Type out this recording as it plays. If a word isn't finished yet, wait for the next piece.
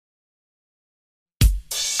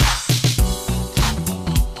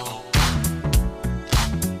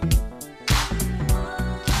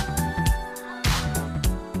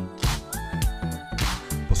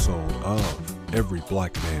every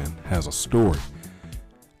black man has a story.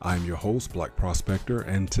 I'm your host, Black Prospector,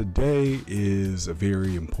 and today is a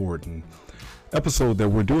very important episode that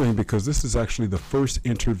we're doing because this is actually the first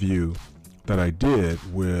interview that I did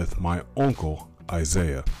with my uncle,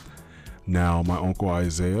 Isaiah. Now, my uncle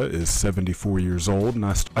Isaiah is 74 years old, and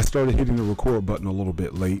I started hitting the record button a little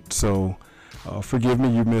bit late, so forgive me,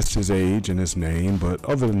 you missed his age and his name, but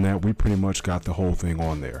other than that, we pretty much got the whole thing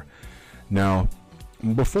on there. Now,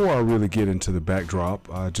 before I really get into the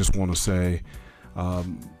backdrop, I just want to say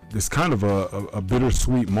it's kind of a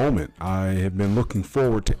bittersweet moment. I have been looking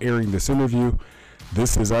forward to airing this interview.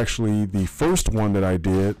 This is actually the first one that I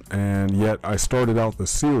did, and yet I started out the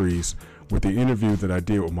series with the interview that I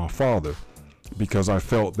did with my father because I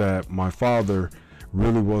felt that my father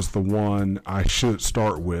really was the one I should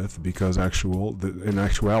start with because in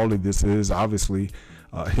actuality, this is obviously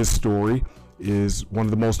his story is one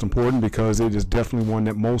of the most important because it is definitely one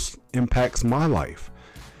that most impacts my life.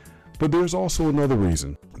 But there's also another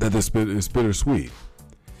reason that this bit is bittersweet,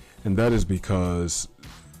 and that is because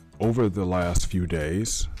within the last few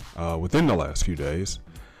days,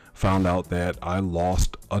 found out that I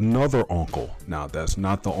lost another uncle. Now, that's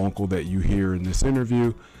not the uncle that you hear in this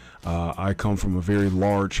interview. I come from a very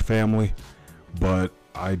large family, but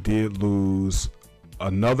I did lose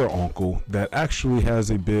another uncle that actually has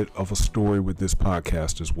a bit of a story with this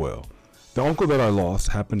podcast as well. The uncle that I lost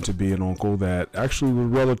happened to be an uncle that actually was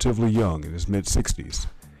relatively young, in his mid-60s.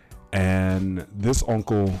 And this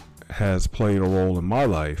uncle has played a role in my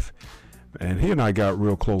life. And he and I got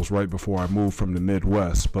real close right before I moved from the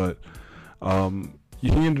Midwest. But he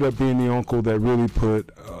ended up being the uncle that really put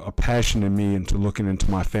a passion in me into looking into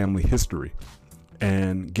my family history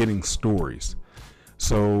and getting stories.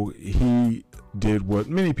 So he did what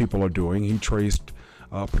many people are doing. He traced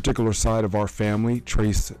a particular side of our family,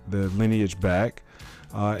 traced the lineage back,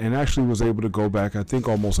 and actually was able to go back, I think,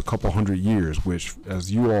 almost a couple hundred years, which, as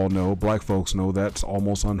you all know, black folks know, that's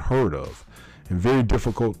almost unheard of and very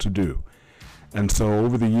difficult to do. And so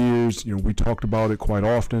over the years, we talked about it quite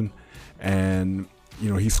often, and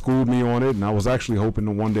he schooled me on it, and I was actually hoping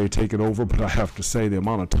to one day take it over, but I have to say the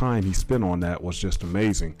amount of time he spent on that was just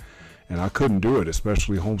amazing. And I couldn't do it,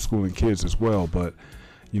 especially homeschooling kids as well. But,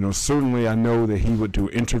 certainly I know that he would do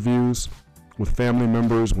interviews with family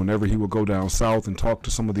members whenever he would go down south and talk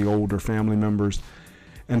to some of the older family members.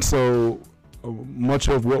 And so much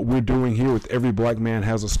of what we're doing here with Every Black Man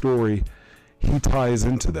Has a Story, he ties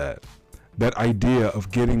into that idea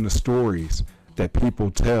of getting the stories that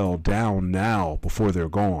people tell down now before they're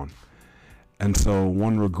gone. And so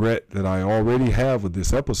one regret that I already have with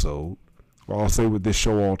this episode, or I'll say with this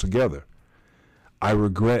show altogether, I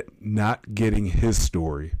regret not getting his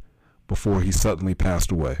story before he suddenly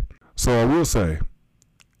passed away. So I will say,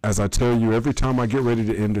 as I tell you every time I get ready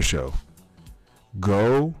to end a show,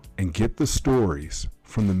 go and get the stories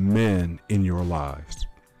from the men in your lives.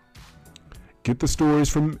 Get the stories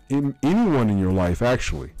from anyone in your life,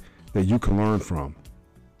 actually, that you can learn from.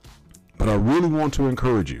 But I really want to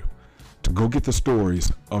encourage you to go get the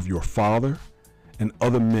stories of your father and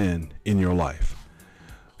other men in your life.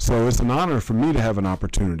 So it's an honor for me to have an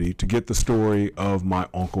opportunity to get the story of my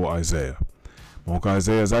Uncle Isaiah. My Uncle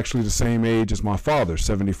Isaiah is actually the same age as my father,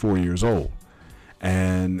 74 years old.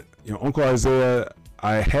 And, Uncle Isaiah,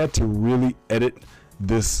 I had to really edit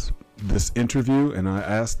this interview, and I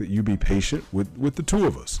ask that you be patient with the two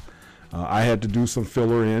of us. I had to do some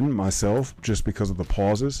filler in myself just because of the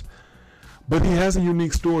pauses. But he has a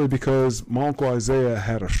unique story because my Uncle Isaiah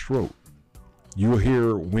had a stroke. You'll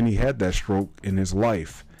hear when he had that stroke in his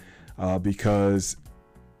life because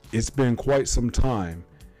it's been quite some time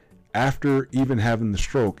after even having the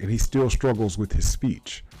stroke, and he still struggles with his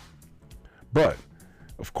speech. But,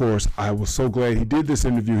 of course, I was so glad he did this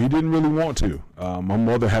interview. He didn't really want to. My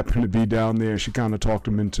mother happened to be down there, and she kind of talked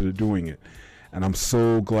him into doing it. And I'm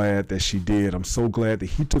so glad that she did. I'm so glad that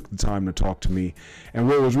he took the time to talk to me. And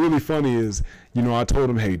what was really funny is, I told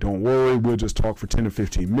him, hey, don't worry. We'll just talk for 10 to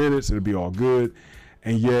 15 minutes. It'll be all good.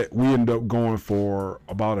 And yet we ended up going for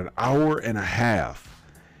about an hour and a half.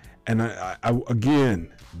 And I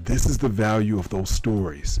again, this is the value of those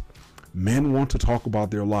stories. Men want to talk about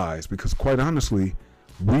their lives because, quite honestly,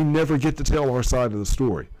 we never get to tell our side of the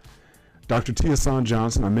story. Dr. T. Hassan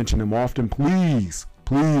Johnson, I mention him often. Please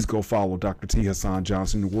go follow Dr. T. Hassan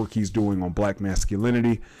Johnson, the work he's doing on black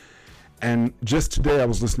masculinity. And just today I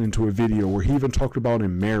was listening to a video where he even talked about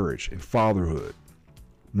in marriage and fatherhood.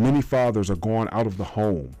 Many fathers are going out of the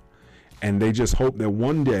home, and they just hope that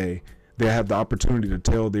one day they have the opportunity to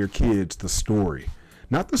tell their kids the story.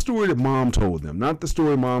 Not the story that mom told them, not the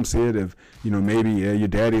story mom said of, maybe your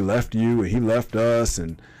daddy left you and he left us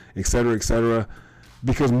and etc.,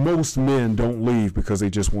 because most men don't leave because they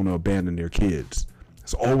just want to abandon their kids.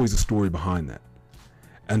 There's always a story behind that.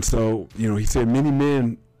 And so, he said many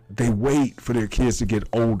men, they wait for their kids to get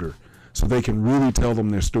older so they can really tell them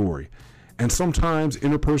their story. And sometimes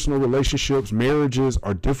interpersonal relationships, marriages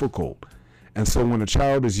are difficult. And so when a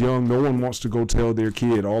child is young, no one wants to go tell their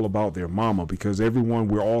kid all about their mama, because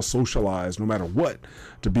we're all socialized, no matter what,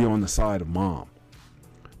 to be on the side of mom.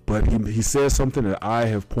 But he says something that I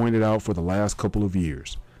have pointed out for the last couple of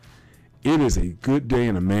years. It is a good day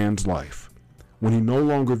in a man's life when he no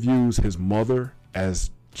longer views his mother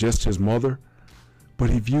as just his mother, but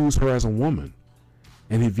he views her as a woman.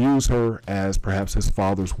 And he views her as perhaps his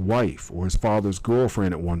father's wife or his father's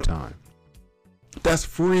girlfriend at one time. That's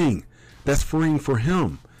freeing. That's freeing for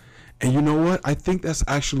him. And you know what? I think that's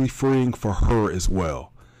actually freeing for her as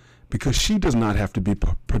well, because she does not have to be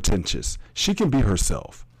pretentious. She can be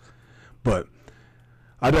herself. But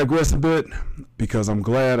I digress a bit, because I'm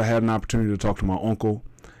glad I had an opportunity to talk to my uncle.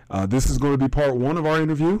 This is going to be part one of our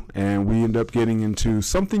interview, and we end up getting into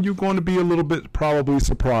something you're going to be a little bit probably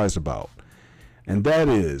surprised about. And that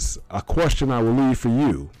is a question I will leave for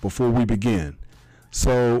you before we begin.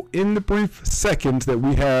 So in the brief seconds that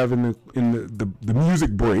we have in the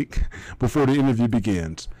music break before the interview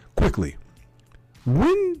begins, quickly,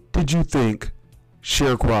 when did you think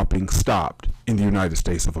sharecropping stopped in the United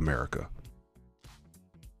States of America?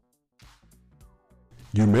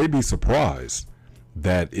 You may be surprised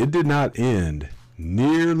that it did not end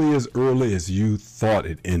nearly as early as you thought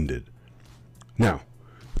it ended. Now,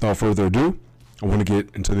 without further ado, I want to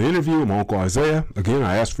get into the interview with my Uncle Isaiah. Again,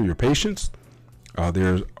 I ask for your patience.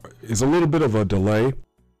 There is a little bit of a delay.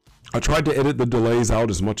 I tried to edit the delays out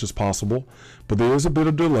as much as possible, but there is a bit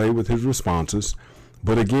of delay with his responses.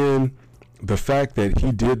 But again, the fact that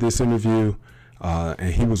he did this interview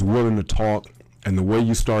and he was willing to talk, and the way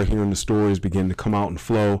you start hearing the stories begin to come out and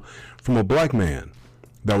flow from a black man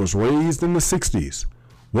that was raised in the 60s.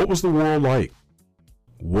 What was the world like?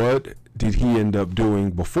 What did he end up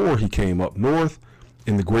doing before he came up north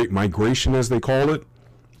in the Great Migration, as they call it?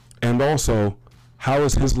 And also, how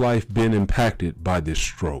has his life been impacted by this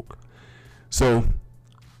stroke? So,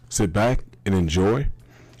 sit back and enjoy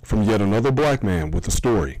from yet another black man with a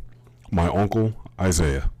story, my Uncle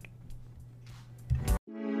Isaiah.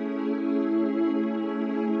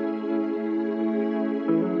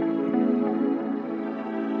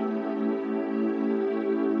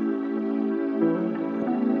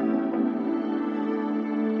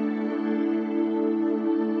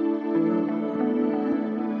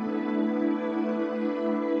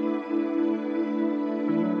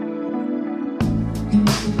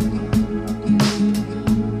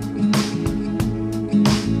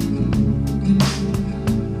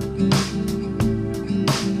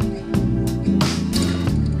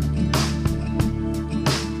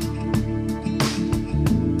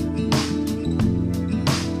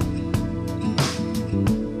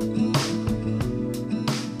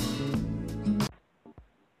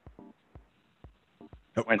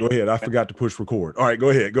 Go ahead. I forgot to push record. All right, go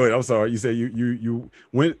ahead. I'm sorry. You said you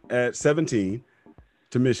went at 17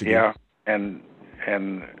 to Michigan. Yeah, and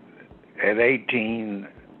at 18,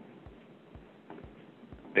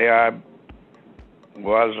 there I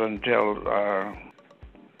was until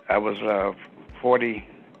I was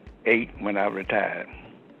 48 when I retired.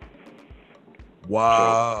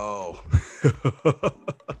 Wow. So.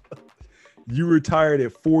 You retired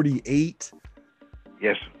at 48?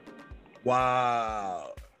 Yes. Wow.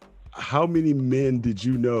 How many men did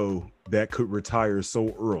you know that could retire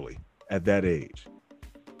so early at that age?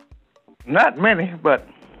 Not many, but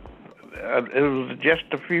it was just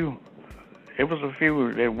a few. It was a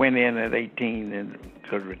few that went in at 18 and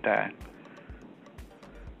could retire.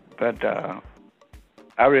 But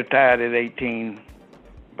I retired at 18,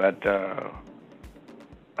 but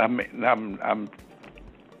I'm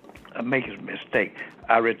making a mistake.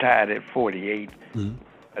 I retired at 48,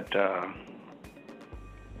 but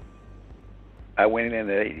I went in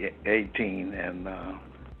at 18, and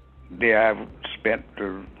there I've spent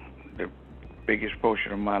the biggest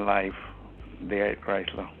portion of my life there at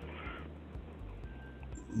Chrysler.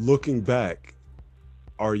 Looking back,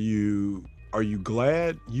 are you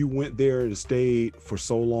glad you went there and stayed for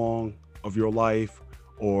so long of your life?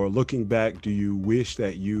 Or looking back, do you wish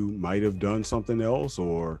that you might have done something else,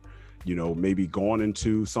 or maybe gone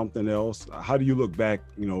into something else? How do you look back,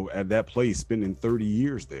 at that place, spending 30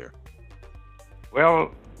 years there?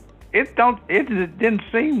 Well, it didn't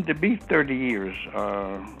seem to be 30 years,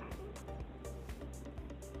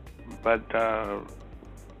 but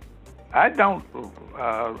I don't.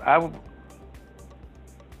 I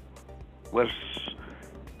was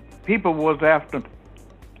people was after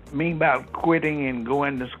me about quitting and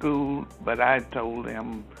going to school, but I told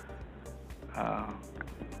them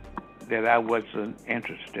that I wasn't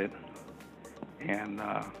interested, and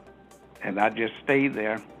I just stayed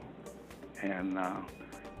there, and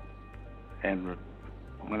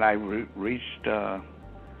when I reached,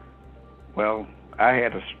 well, I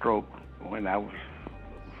had a stroke when I was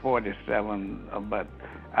 47, but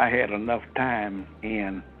I had enough time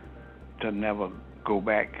in to never go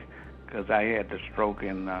back, because I had the stroke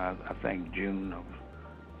in I think June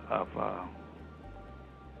of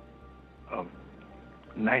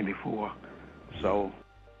 '94. So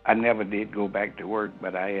I never did go back to work,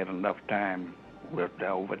 but I had enough time with the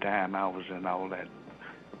overtime hours and all that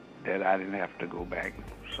I didn't have to go back.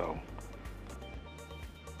 So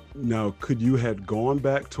now, could you had gone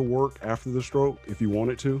back to work after the stroke if you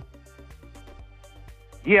wanted to?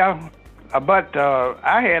 yeah, but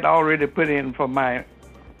I had already put in for my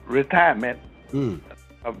retirement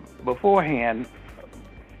beforehand,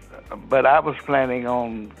 but I was planning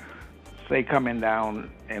on, say, coming down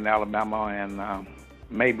in Alabama and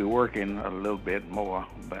maybe working a little bit more,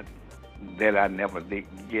 but that I never did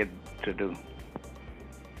get to do.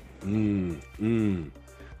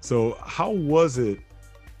 So how was it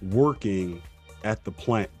working at the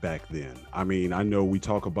plant back then? I mean, I know we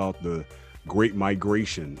talk about the Great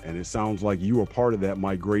Migration, and it sounds like you were part of that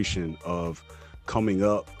migration of coming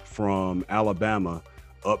up from Alabama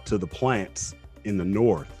up to the plants in the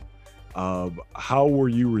north. How were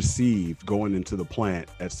you received going into the plant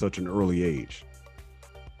at such an early age?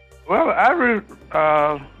 Well,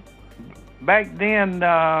 back then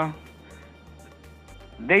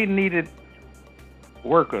they needed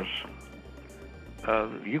workers.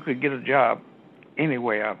 You could get a job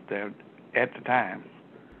anywhere out there at the time,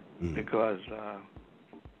 because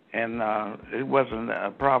it wasn't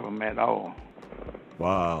a problem at all.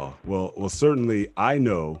 Wow. Well, certainly I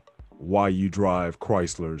know why you drive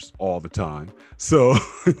Chryslers all the time. So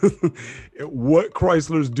what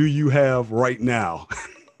Chryslers do you have right now?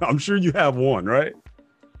 I'm sure you have one, right?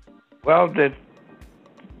 Well, the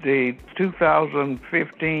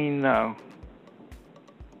 2015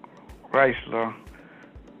 Chrysler,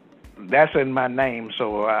 that's in my name,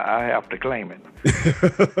 so I have to claim it.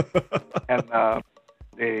 And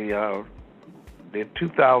the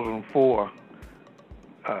 2004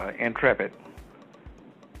 Intrepid.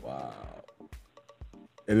 Wow.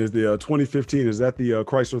 And is the 2015, is that the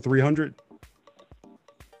Chrysler 300?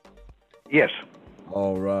 Yes.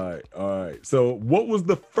 All right. All right. So what was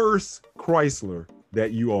the first Chrysler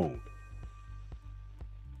that you owned?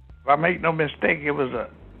 If I make no mistake, it was a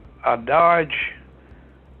Dodge,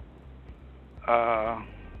 I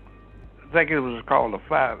think it was called a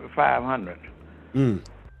 500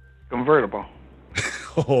 convertible.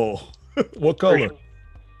 Oh, what color?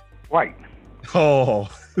 White. Oh.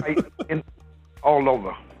 White all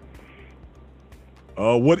over.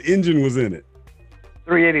 What engine was in it?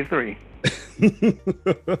 383.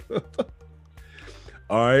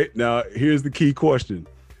 All right. Now, here's the key question.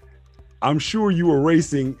 I'm sure you were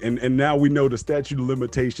racing, and now we know the statute of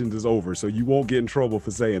limitations is over, so you won't get in trouble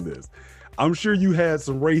for saying this. I'm sure you had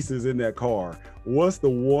some races in that car. What's the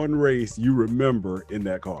one race you remember in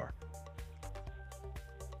that car?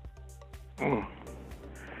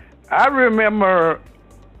 I remember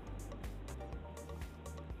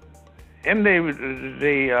in the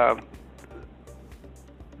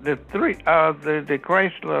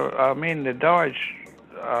Chrysler, I mean the Dodge.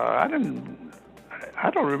 I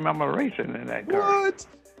don't remember racing in that car. What?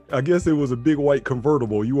 I guess it was a big white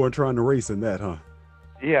convertible. You weren't trying to race in that, huh?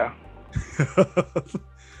 Yeah.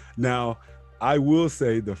 Now, I will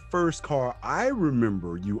say the first car I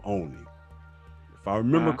remember you owning, if I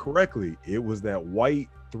remember correctly, it was that white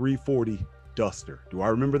 340 Duster. Do I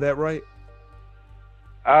remember that right?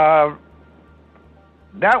 That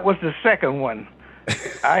was the second one.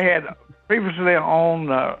 I had previously owned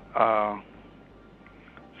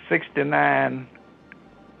 69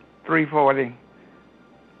 340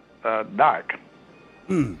 dark,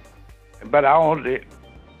 but I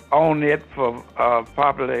owned it for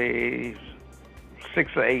probably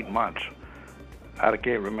 6 or 8 months. I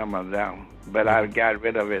can't remember now, but I got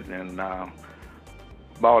rid of it and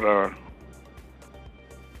bought a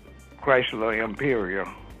Chrysler Imperial,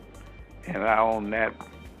 and I owned that.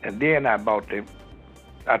 And then I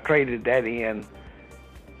traded that in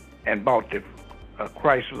and bought the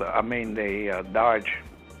the Dodge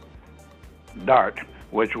Dart,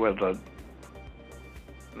 which was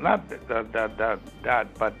not the Dart,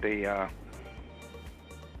 but the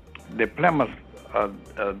Plymouth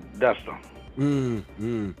Duster.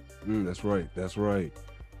 That's right. That's right.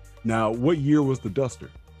 Now, what year was the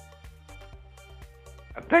Duster?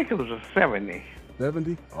 think it was a 70.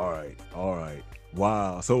 70? All right.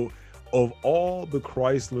 Wow. So, of all the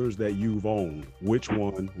Chryslers that you've owned, which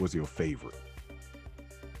one was your favorite?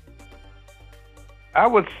 I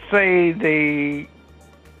would say the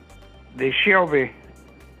Shelby,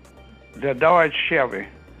 the Dodge Shelby.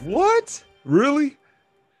 What? Really?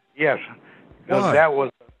 Yes, because Why?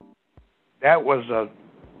 that was a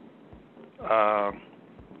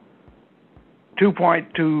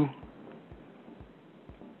 2.2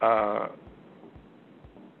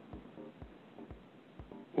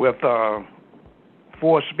 with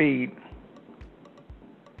 4-speed,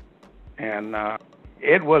 and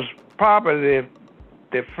it was probably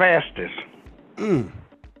the fastest, and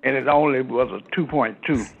it only was a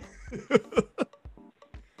 2.2.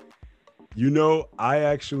 You know,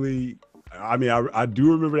 I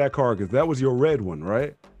do remember that car because that was your red one,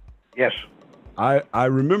 right? Yes. I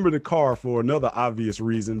remember the car for another obvious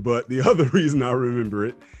reason, but the other reason I remember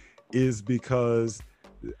it is because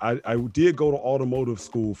I did go to automotive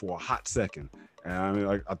school for a hot second,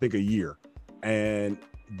 and I think a year, and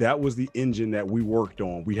that was the engine that we worked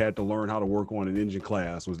on. We had to learn how to work on an engine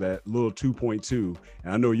class, was that little 2.2,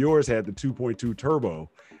 and I know yours had the 2.2 turbo,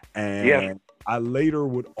 and Yes. I later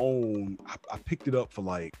would own, I picked it up for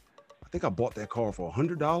I think I bought that car for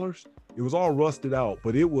 $100. It was all rusted out,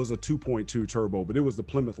 but it was a 2.2 turbo, but it was the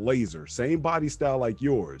Plymouth Laser, same body style like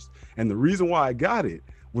yours. And the reason why I got it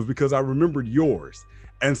was because I remembered yours.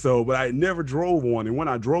 And so, but I never drove one. And when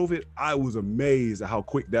I drove it, I was amazed at how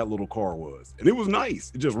quick that little car was. And it was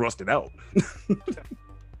nice. It just rusted out.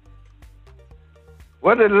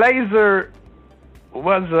 Well, the Laser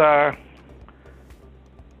was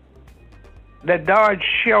the Dodge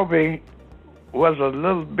Shelby was a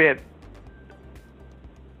little bit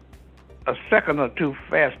a second or two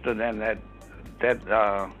faster than that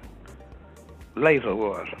Laser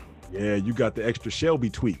was. Yeah, you got the extra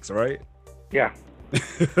Shelby tweaks, right? Yeah.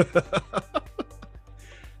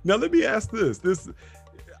 Now let me ask this,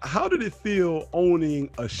 how did it feel owning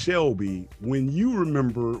a Shelby when you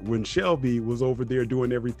remember when Shelby was over there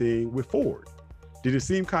doing everything with Ford? Did it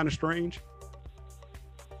seem kind of strange?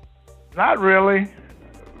 Not really,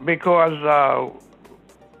 because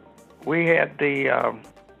we had the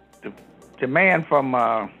man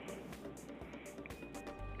from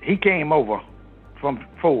he came over from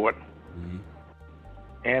Ford,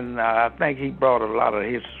 and I think he brought a lot of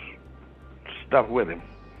his stuff with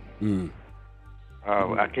him.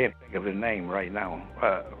 I can't think of his name right now.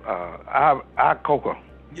 Iacocca.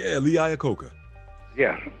 Yeah, Lee Iacocca.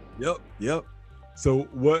 Yes. Yep. So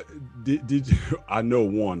what did you, I know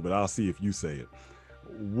one, but I'll see if you say it.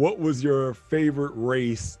 What was your favorite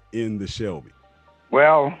race in the Shelby?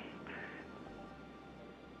 Well,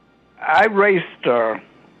 I raced a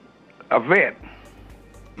vet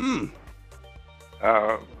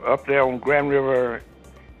up there on Grand River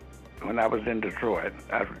when I was in Detroit.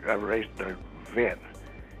 I raced a vet,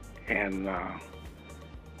 and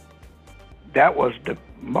that was the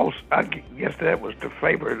most, I guess that was the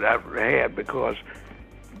favorite I ever had, because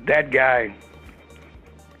that guy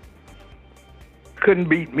couldn't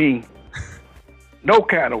beat me no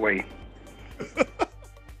kind of way.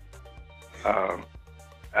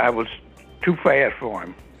 I was too fast for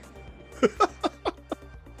him.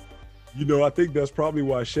 You know, I think that's probably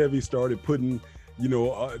why Chevy started putting,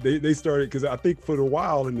 they started, because I think for a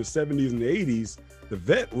while in the 70s and the 80s, the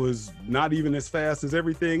vet was not even as fast as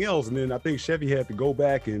everything else. And then I think Chevy had to go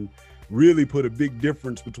back and really put a big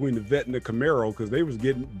difference between the vet and the Camaro, because they was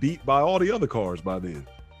getting beat by all the other cars by then.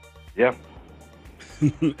 Yep.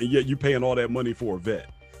 And yet you paying all that money for a vet.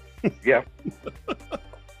 Yep.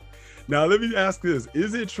 Now, let me ask this.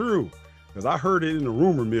 Is it true? Because I heard it in a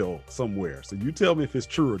rumor mill somewhere. So you tell me if it's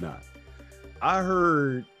true or not. I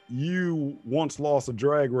heard you once lost a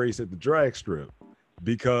drag race at the drag strip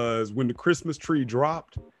because when the Christmas tree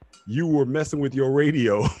dropped, you were messing with your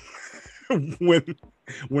radio when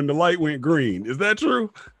the light went green. Is that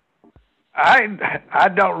true? I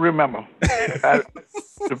don't remember.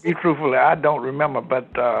 To be truthful, I don't remember, but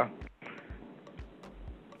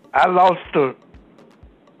I lost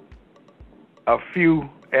a few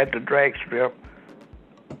at the drag strip.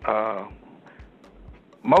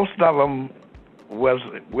 Most of them was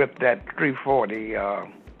with that 340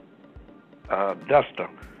 Duster.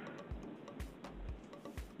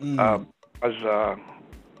 Was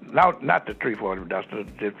not the 340 Duster,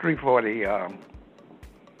 the 340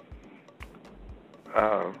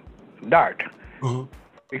 Dart,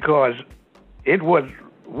 because it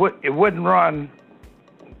wouldn't run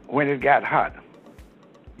when it got hot.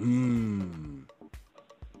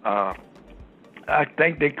 I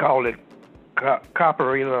think they call it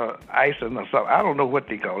copper icing or something. I don't know what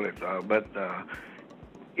they call it, but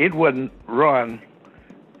it wouldn't run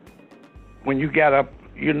when you got up,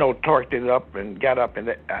 torqued it up and got up in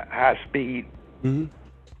the high speed. Mm-hmm.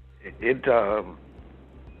 It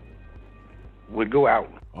would go out.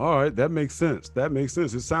 All right, that makes sense.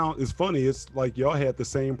 It's funny. It's like y'all had the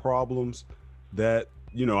same problems that,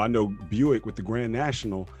 I know Buick with the Grand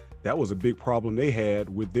National, that was a big problem they had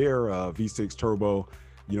with their V6 turbo.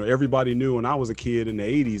 Everybody knew when I was a kid in the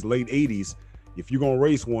 80s, late 80s, if you're going to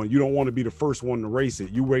race one, you don't want to be the first one to race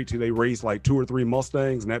it. You wait till they race like 2 or 3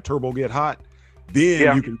 Mustangs and that turbo get hot,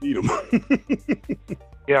 then you can beat them.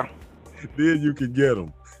 Yeah. Then you can get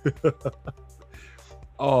them.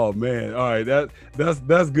 Oh man. All right.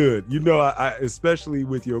 That's good. I especially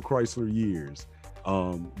with your Chrysler years,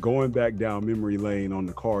 going back down memory lane on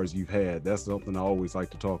the cars you've had, that's something I always like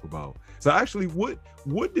to talk about. So actually, what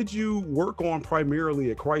did you work on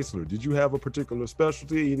primarily at Chrysler? Did you have a particular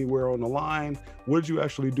specialty anywhere on the line? What did you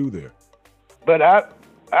actually do there? But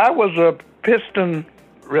I was a piston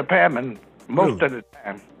repairman most of the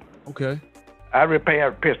time. Okay. I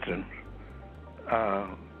repaired pistons.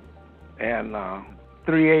 And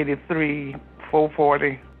 383,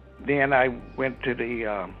 440. Then I went to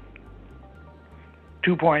the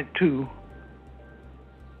 2.2,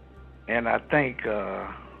 and I think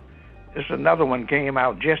there's another one came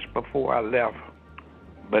out just before I left,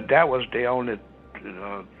 but that was the only.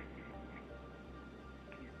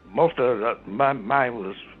 Most of mine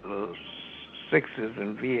was 6s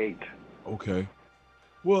and V8. Okay.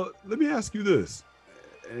 Well, let me ask you this,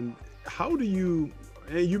 and how do you?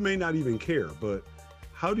 And you may not even care, but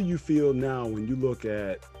how do you feel now when you look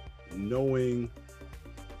at knowing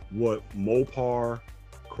what Mopar,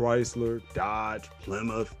 Chrysler, Dodge,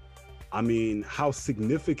 Plymouth, how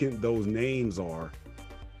significant those names are,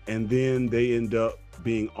 and then they end up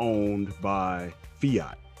being owned by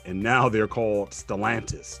Fiat, and now they're called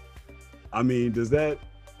Stellantis.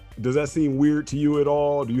 Does that seem weird to you at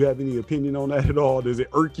all? Do you have any opinion on that at all? Does it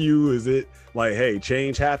irk you? Is it like, hey,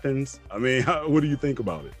 change happens? What do you think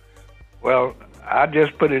about it? Well, I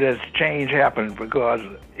just put it as change happens because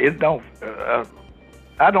it don't.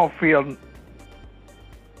 I don't feel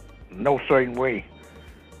no certain way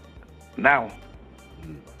now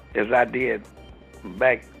as I did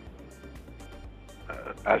back.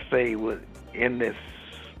 I say in the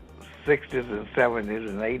 60s and 70s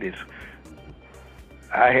and 80s.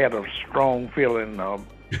 I had a strong feeling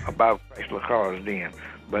about Chrysler cars then,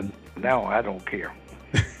 but now I don't care.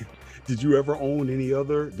 Did you ever own any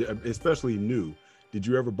other, especially new? Did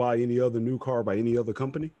you ever buy any other new car by any other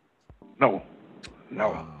company? No.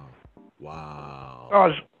 Wow.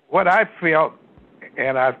 Because what I felt,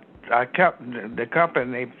 and I kept the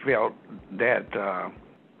company felt that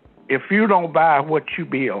if you don't buy what you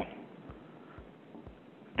build,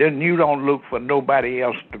 then you don't look for nobody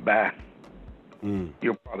else to buy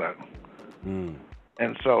your product.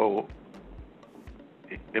 And so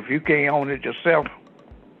if you can't own it yourself,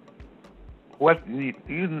 what you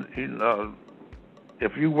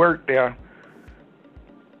if you work there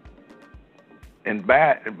and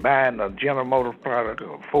buying a General Motors product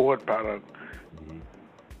or a Ford product,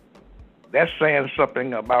 that's saying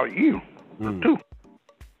something about you too.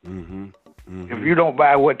 If you don't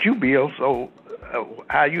buy what you build, so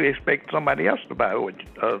how you expect somebody else to buy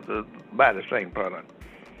the same product?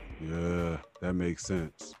 Yeah, that makes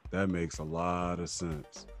sense. That makes a lot of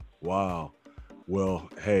sense. Wow. Well,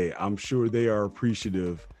 hey, I'm sure they are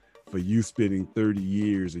appreciative for you spending 30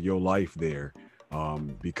 years of your life there,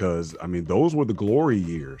 because those were the glory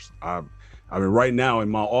years. Right now in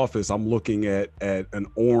my office, I'm looking at an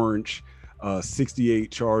orange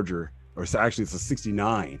 68 Charger, or actually it's a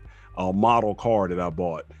 69 model car that I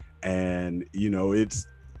bought. And, it's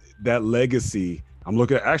that legacy. I'm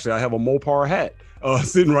looking at, actually, I have a Mopar hat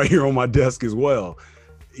sitting right here on my desk as well.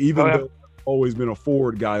 Even though I've always been a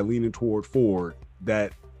Ford guy leaning toward Ford,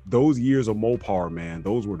 that those years of Mopar, man,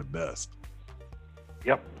 those were the best.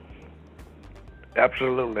 Yep.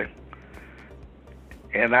 Absolutely.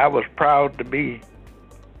 And I was proud to be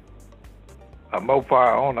a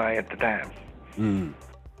Mopar owner at the time.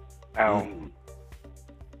 Now,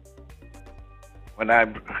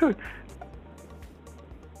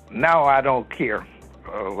 now I don't care.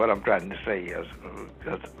 What I'm trying to say is,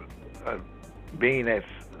 because being at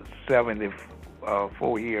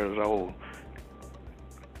 74 years old,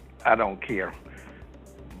 I don't care.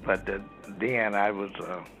 But then I was,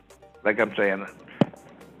 like I'm saying,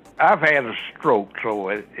 I've had a stroke, so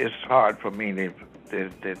it's hard for me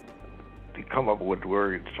to come up with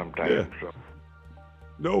words sometimes. Yeah. So.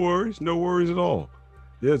 No worries at all.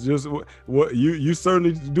 Yes, just what you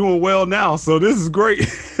certainly doing well now. So this is great.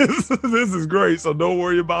 This is great. So don't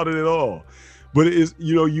worry about it at all. But it is,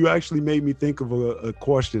 you actually made me think of a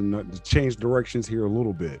question to change directions here a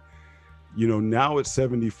little bit. Now at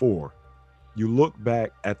 74, you look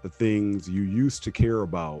back at the things you used to care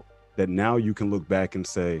about that now you can look back and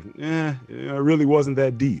say, it really wasn't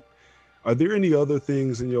that deep. Are there any other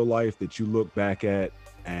things in your life that you look back at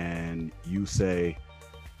and you say,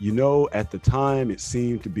 at the time it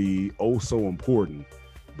seemed to be oh so important,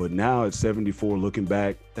 but now at 74, looking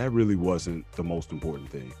back, that really wasn't the most important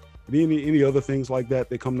thing? Any other things like that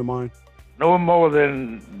come to mind? No more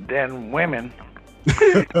than women.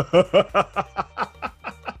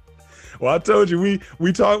 Well, I told you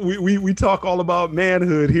we talk all about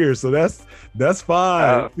manhood here, so that's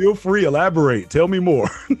fine. Feel free, elaborate. Tell me more.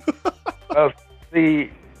 See,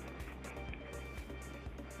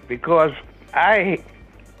 because I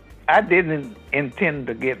didn't intend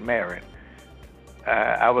to get married.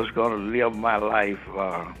 I was going to live my life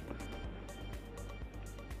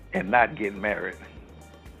and not get married.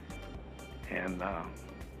 And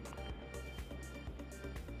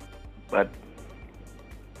but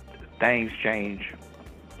things change,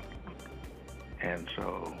 and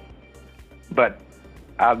so. But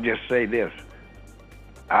I'll just say this: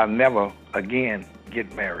 I'll never again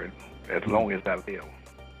get married as long as I live.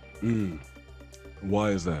 Why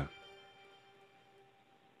is that?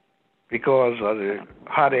 Because of the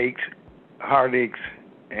heartaches,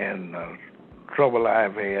 and trouble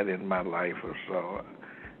I've had in my life, or so.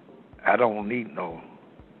 I don't need no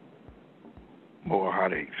more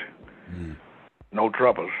heartaches, no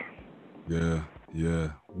troubles. Yeah.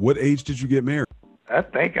 What age did you get married? I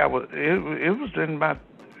think I was. It was in my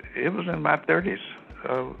 30s.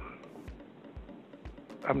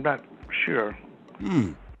 I'm not sure.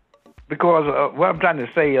 Because what I'm trying to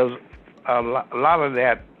say is a lot of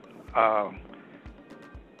that.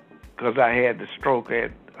 Because I had the stroke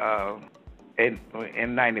in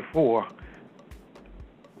 '94.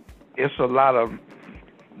 It's a lot of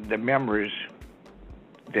the memories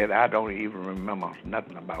that I don't even remember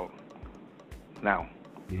nothing about now.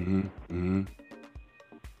 And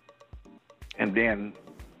then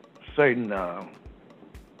certain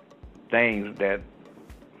things that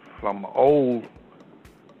from old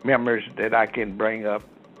memories that I can bring up,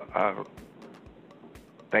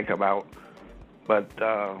 think about. But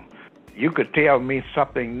you could tell me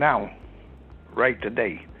something now, right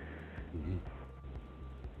today.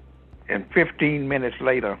 And 15 minutes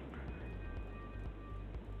later,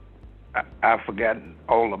 I've forgotten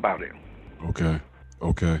all about it.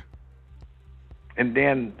 Okay. And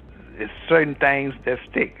then it's certain things that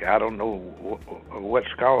stick. I don't know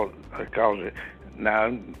what's caused it.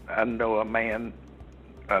 Now, I know a man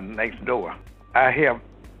next door. I have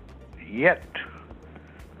yet,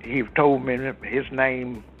 he told me his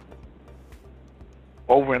name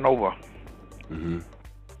over and over.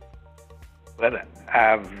 But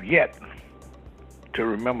I've yet to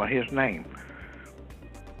remember his name.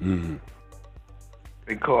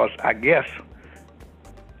 Because I guess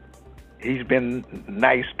he's been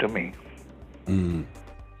nice to me. And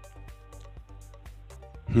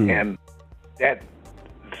that's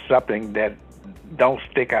something that don't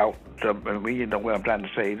stick out to me. You know what I'm trying to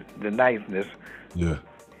say, the niceness. Yeah.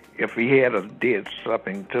 If he had did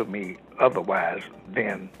something to me otherwise,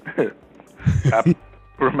 then I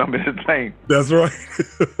remember his name. That's right.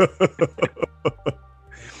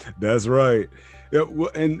 That's right. Yeah, well,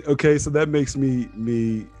 and okay, so that makes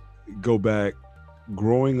me go back.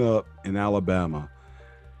 Growing up in Alabama,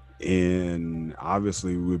 and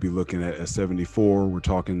obviously we'll be looking at 74. We're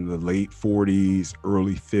talking the late 40s,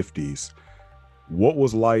 early 50s. What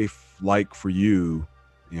was life like for you?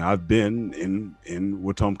 I've been in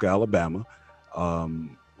Wetumpka, Alabama.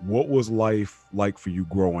 What was life like for you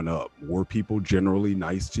growing up? Were people generally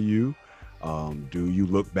nice to you? Do you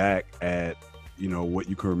look back at, what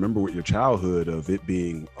you can remember with your childhood of it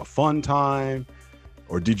being a fun time?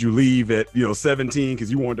 Or did you leave at, 17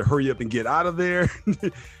 because you wanted to hurry up and get out of there?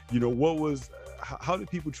 How did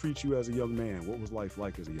people treat you as a young man? What was life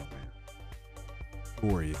like as a young man?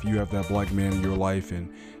 Story. If you have that black man in your life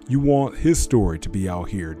and you want his story to be out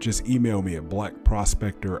here, just email me at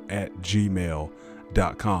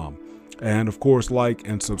blackprospector@gmail.com. And of course, like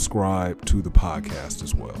and subscribe to the podcast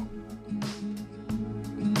as well.